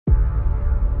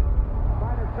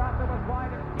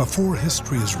Before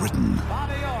history is written,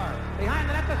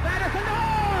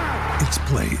 it's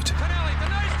played.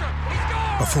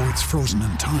 Before it's frozen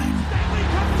in time,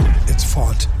 it's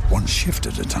fought one shift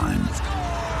at a time.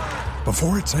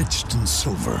 Before it's etched in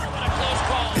silver,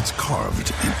 it's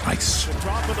carved in ice.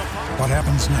 What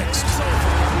happens next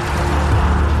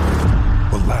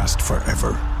will last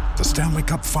forever. The Stanley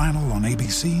Cup Final on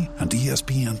ABC and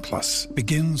ESPN Plus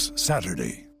begins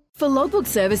Saturday. For logbook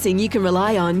servicing you can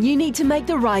rely on, you need to make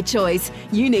the right choice.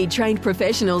 You need trained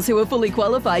professionals who are fully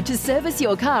qualified to service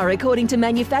your car according to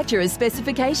manufacturer's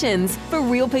specifications. For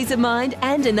real peace of mind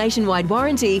and a nationwide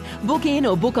warranty, book in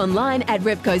or book online at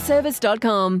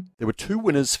repcoservice.com. There were 2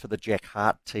 winners for the Jack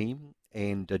Hart team,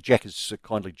 and Jack is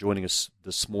kindly joining us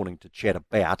this morning to chat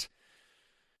about,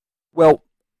 well,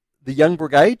 the young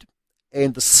brigade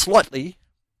and the slightly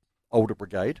older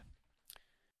brigade.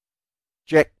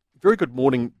 Jack, very good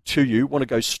morning to you. Want to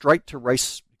go straight to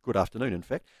race, good afternoon in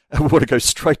fact, want to go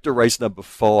straight to race number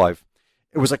 5.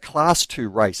 It was a Class 2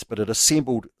 race, but it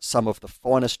assembled some of the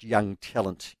finest young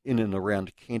talent in and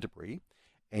around Canterbury,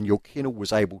 and your kennel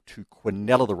was able to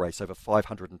quinella the race over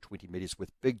 520 metres with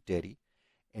Big Daddy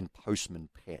and Postman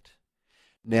Pat.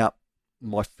 Now,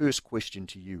 my first question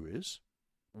to you is,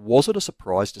 was it a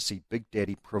surprise to see Big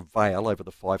Daddy prevail over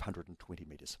the 520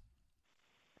 metres?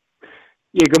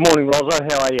 Yeah, good morning, Lozo.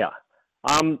 How are you?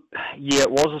 Yeah,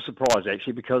 it was a surprise,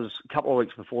 actually, because a couple of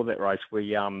weeks before that race,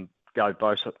 we go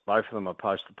both of them are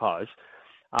post to post.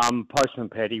 Postman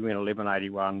Paddy went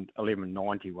 11.81,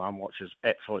 11.91, which is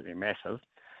absolutely massive.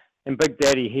 And Big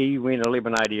Daddy, he went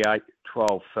 11.88,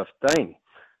 12.15.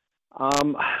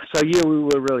 So, yeah, we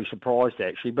were really surprised,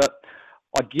 actually. But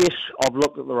I guess I've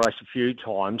looked at the race a few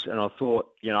times, and I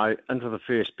thought, you know, into the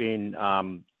first bend,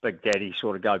 Big Daddy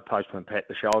sort of go Postman Pat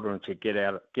the shoulder and said, get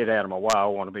out of my way, I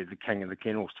want to be the king of the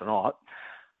kennels tonight.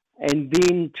 And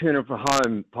then turning for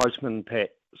home, Postman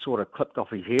Pat sort of clipped off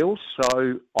his heels.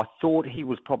 So I thought he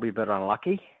was probably a bit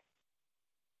unlucky,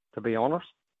 to be honest.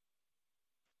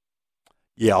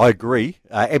 Yeah, I agree.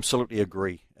 Absolutely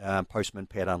agree. Postman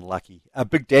Pat unlucky.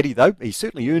 Big Daddy, though, he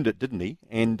certainly earned it, didn't he?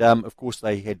 And, of course,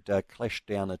 they had clashed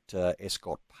down at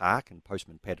Ascot Park, and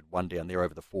Postman Pat had won down there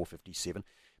over the 4:57.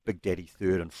 Big Daddy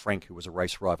third, and Frank, who was a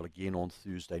race rival again on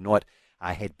Thursday night,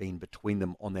 had been between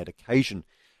them on that occasion.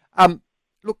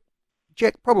 Look,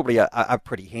 Jack, probably a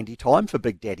pretty handy time for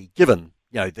Big Daddy, given,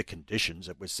 you know, the conditions.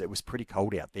 It was pretty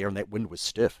cold out there, and that wind was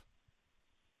stiff.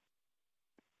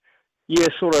 Yeah,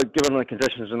 sort of given the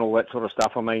conditions and all that sort of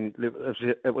stuff. I mean,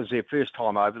 it was their first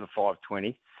time over the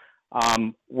 520.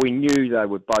 We knew they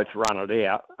would both run it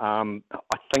out. I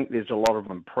think there's a lot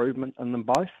of improvement in them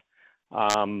both.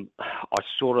 I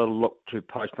sort of look to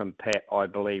Postman Pat. I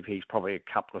believe he's probably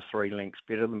a couple of 3 lengths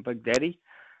better than Big Daddy.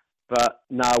 But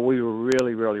no, we were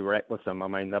really, really rapt with them. I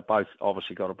mean, they've both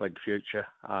obviously got a big future.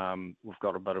 We've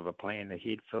got a bit of a plan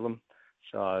ahead for them.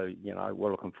 So, you know,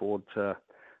 we're looking forward to...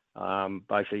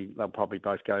 basically, they'll probably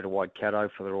both go to Waikato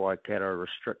for the Waikato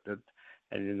restricted,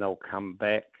 and then they'll come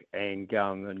back and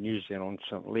go in the New Zealand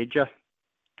St. Leger.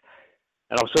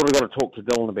 And I've sort of got to talk to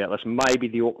Dylan about this. Maybe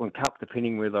the Auckland Cup,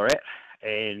 depending where they're at,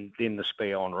 and then the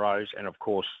Spion Rose, and of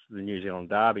course the New Zealand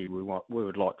Derby. We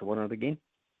would like to win it again.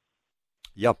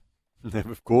 Yep,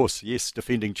 of course, yes,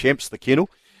 defending champs, the kennel,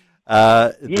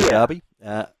 the Derby.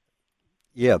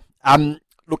 Yeah.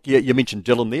 Look, you mentioned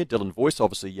Dylan there, Dylan Voice,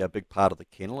 obviously a big part of the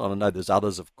kennel, and I know there's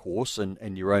others, of course,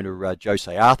 and your owner,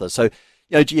 Jose Arthur. So,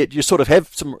 you know, do you sort of have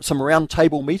some round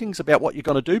table meetings about what you're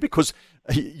going to do? Because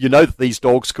you know that these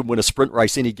dogs can win a sprint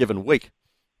race any given week.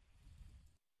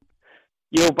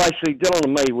 Yeah, well, basically, Dylan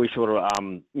and me, we sort of,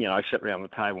 you know, sit around the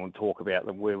table and talk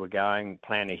about where we're going,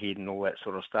 plan ahead and all that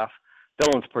sort of stuff.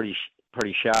 Dylan's pretty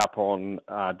sharp on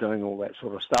doing all that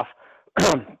sort of stuff.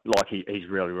 Like, he's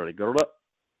really, really good at it.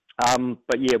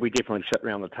 But yeah, we definitely sit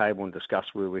around the table and discuss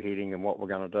where we're heading and what we're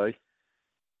going to do.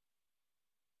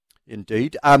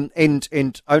 Indeed. And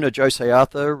owner Jose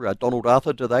Arthur, Donald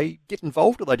Arthur, do they get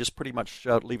involved, or they just pretty much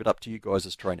leave it up to you guys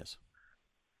as trainers?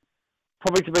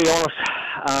 Probably, to be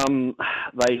honest,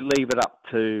 they leave it up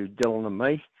to Dylan and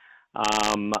me.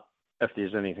 If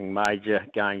there's anything major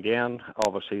going down,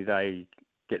 obviously they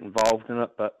get involved in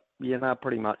it. But yeah, no,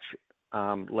 pretty much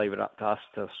leave it up to us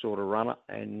to sort of run it.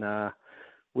 And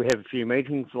we have a few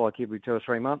meetings, like every 2 or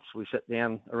 3 months. We sit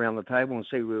down around the table and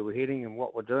see where we're heading and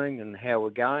what we're doing and how we're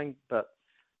going. But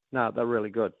no, they're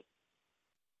really good.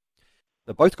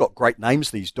 They've both got great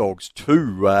names, these dogs,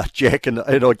 too, Jack, and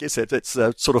I guess that's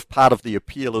sort of part of the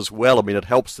appeal as well. I mean, it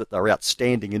helps that they're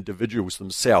outstanding individuals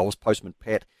themselves. Postman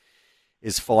Pat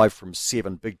is 5 from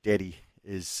 7. Big Daddy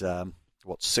is,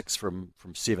 6 from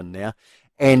 7 now.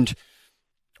 And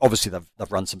Obviously,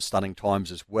 they've run some stunning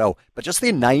times as well, but just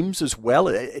their names as well.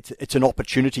 It's an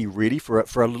opportunity really for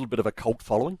a little bit of a cult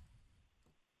following.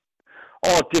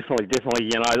 Oh, definitely.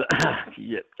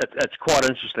 Yeah, it's quite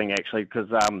interesting actually because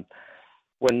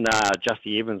when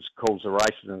Justy Evans calls the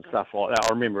races and stuff like that,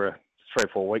 I remember 3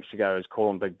 or 4 weeks ago he was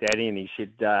calling Big Daddy, and he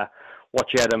said,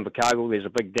 "Watch out, Invercargill, there's a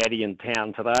Big Daddy in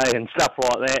town today," and stuff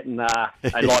like that. And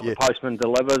they like the postman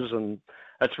delivers, and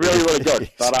it's really good.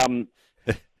 But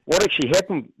what actually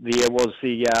happened there was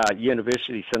the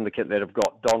university syndicate that have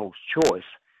got Donald's Choice.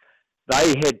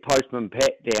 They had Postman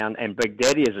Pat down and Big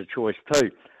Daddy as a choice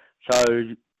too.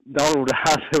 So Donald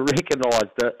Arthur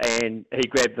recognised it and he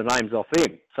grabbed the names off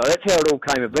them. So that's how it all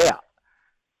came about.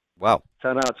 Wow.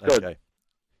 So no, it's good.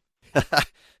 Okay.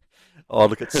 Oh,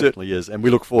 look, it certainly is. And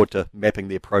we look forward to mapping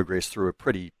their progress through a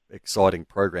pretty exciting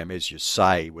program, as you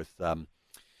say, with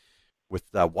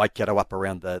Waikato up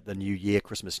around the new year,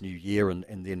 Christmas, New Year,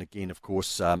 and then again, of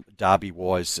course,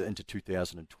 Derby-wise into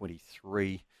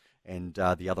 2023, and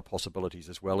the other possibilities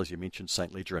as well, as you mentioned,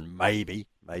 St. Ledger and maybe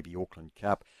Auckland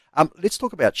Cup. Let's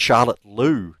talk about Charlotte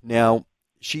Lou. Now,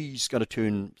 she's going to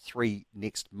turn 3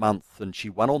 next month, and she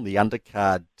won on the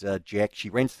undercard, Jack. She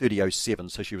ran 30.07,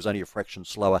 so she was only a fraction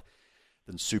slower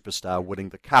than Superstar winning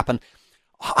the Cup. And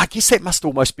I guess that must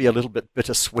almost be a little bit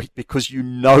bittersweet because you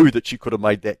know that she could have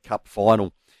made that Cup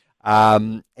final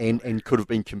and could have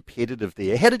been competitive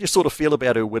there. How did you sort of feel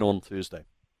about her win on Thursday?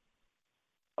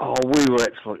 Oh, we were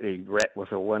absolutely wrapped with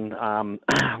her win.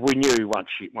 We knew once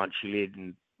she led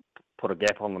and put a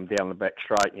gap on them down the back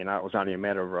straight, it was only a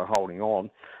matter of her holding on.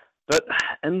 But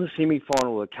in the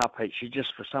semi-final of the Cup heat, she just,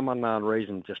 for some unknown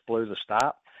reason, just blew the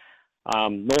start.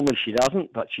 Normally she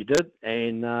doesn't, but she did,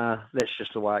 and that's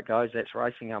just the way it goes. That's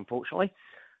racing, unfortunately.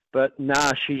 But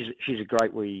she's a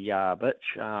great wee bitch,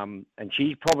 and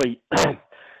she's probably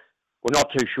we're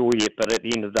not too sure yet. But at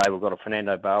the end of the day, we've got a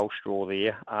Fernando Bale straw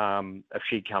there. If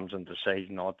she comes into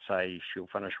season, I'd say she'll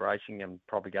finish racing and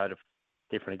probably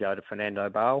definitely go to Fernando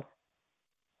Bale.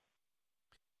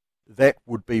 That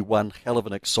would be one hell of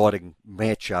an exciting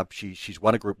matchup. She's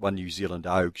won a Group 1 New Zealand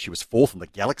Oak. She was 4th in the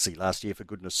Galaxy last year, for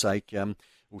goodness sake.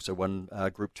 Also won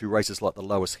Group 2 races like the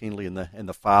Lois Henley and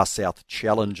the Far South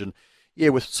Challenge. And yeah,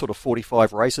 with sort of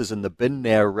 45 races in the bin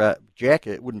now, Jack,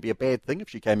 it wouldn't be a bad thing if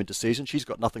she came into season. She's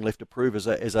got nothing left to prove as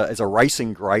a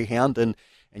racing greyhound and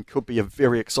could be a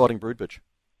very exciting brood bitch.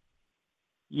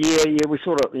 Yeah, we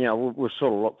sort of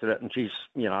looked at it, and she's,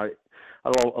 a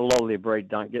lot of their breed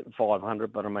don't get the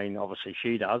 500, but I mean, obviously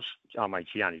she does. I mean,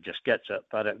 she only just gets it,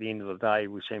 but at the end of the day,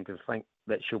 we seem to think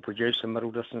that she'll produce some middle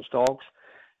distance dogs,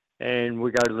 and we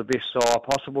go to the best sire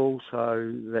possible.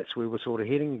 So that's where we're sort of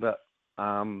heading. But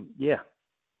it'll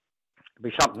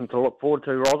be something to look forward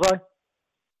to, Rosso.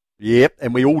 Yep,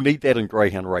 and we all need that in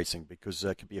greyhound racing because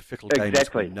it can be a fickle game.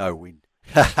 Exactly. As we know.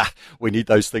 We need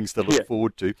those things to look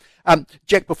forward to.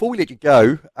 Jack, before we let you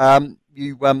go,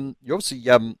 you're obviously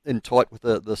in tight with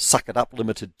the Suck It Up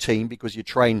Limited team because you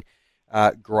train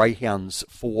greyhounds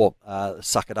for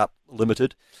Suck It Up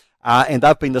Limited. And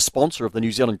they've been the sponsor of the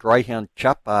New Zealand Greyhound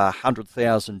Cup,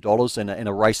 $100,000 in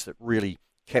a race that really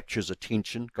captures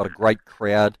attention, got a great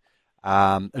crowd,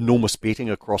 enormous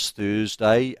betting across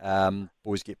Thursday.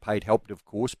 Boys get paid helped, of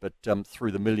course, but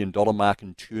through the $1 million mark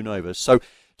in turnover. So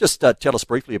just tell us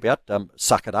briefly about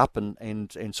Suck It Up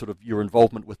and sort of your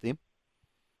involvement with them.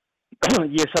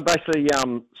 Yeah, so basically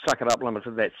Suck It Up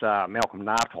Limited, that's Malcolm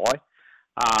Nartai.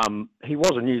 He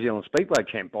was a New Zealand Speedway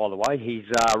champ, by the way. He's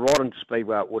riding to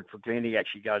Speedway at Woodford Glen. He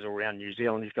actually goes all around New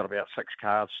Zealand. He's got about 6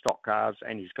 cars, stock cars,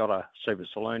 and he's got a super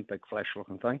saloon, big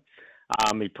flash-looking thing.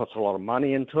 He puts a lot of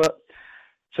money into it.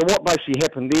 So what basically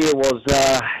happened there was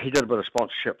he did a bit of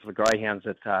sponsorship for the Greyhounds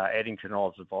at Addington. I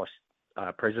was the vice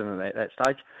president at that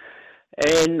stage.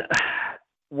 And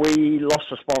we lost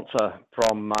a sponsor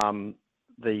from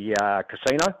the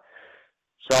casino.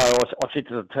 So I said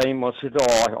to the team, I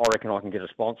reckon I can get a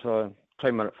sponsor.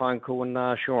 2-minute phone call,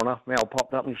 and sure enough, Mal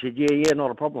popped up and he said, yeah,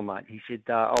 not a problem, mate. He said,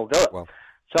 I'll do it. Wow.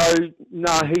 So,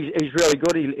 no, he's really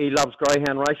good. He loves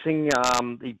greyhound racing.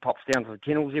 He pops down to the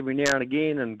kennels every now and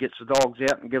again and gets the dogs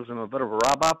out and gives them a bit of a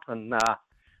rub-up and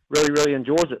really, really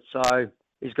enjoys it. So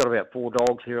he's got about 4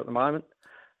 dogs here at the moment,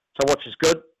 so which is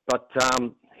good, but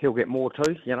he'll get more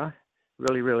too,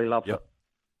 Really, really loves it.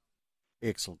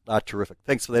 Excellent. Terrific.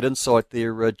 Thanks for that insight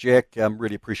there, Jack.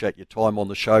 Really appreciate your time on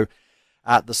the show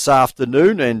this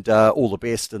afternoon, and all the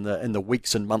best in the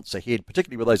weeks and months ahead,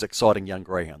 particularly with those exciting young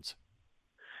greyhounds.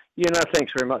 Yeah, no,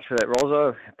 thanks very much for that,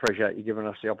 Rosso. Appreciate you giving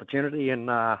us the opportunity, and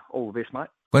all the best, mate.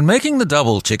 When making the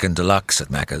double chicken deluxe at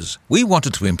Macca's, we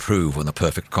wanted to improve on the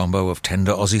perfect combo of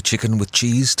tender Aussie chicken with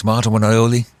cheese, tomato and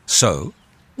aioli. So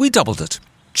we doubled it.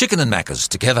 Chicken and Macca's,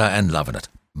 together and loving it.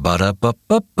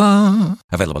 Ba-da-ba-ba-ba.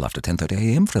 Available after 10:30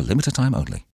 a.m. for a limited time only.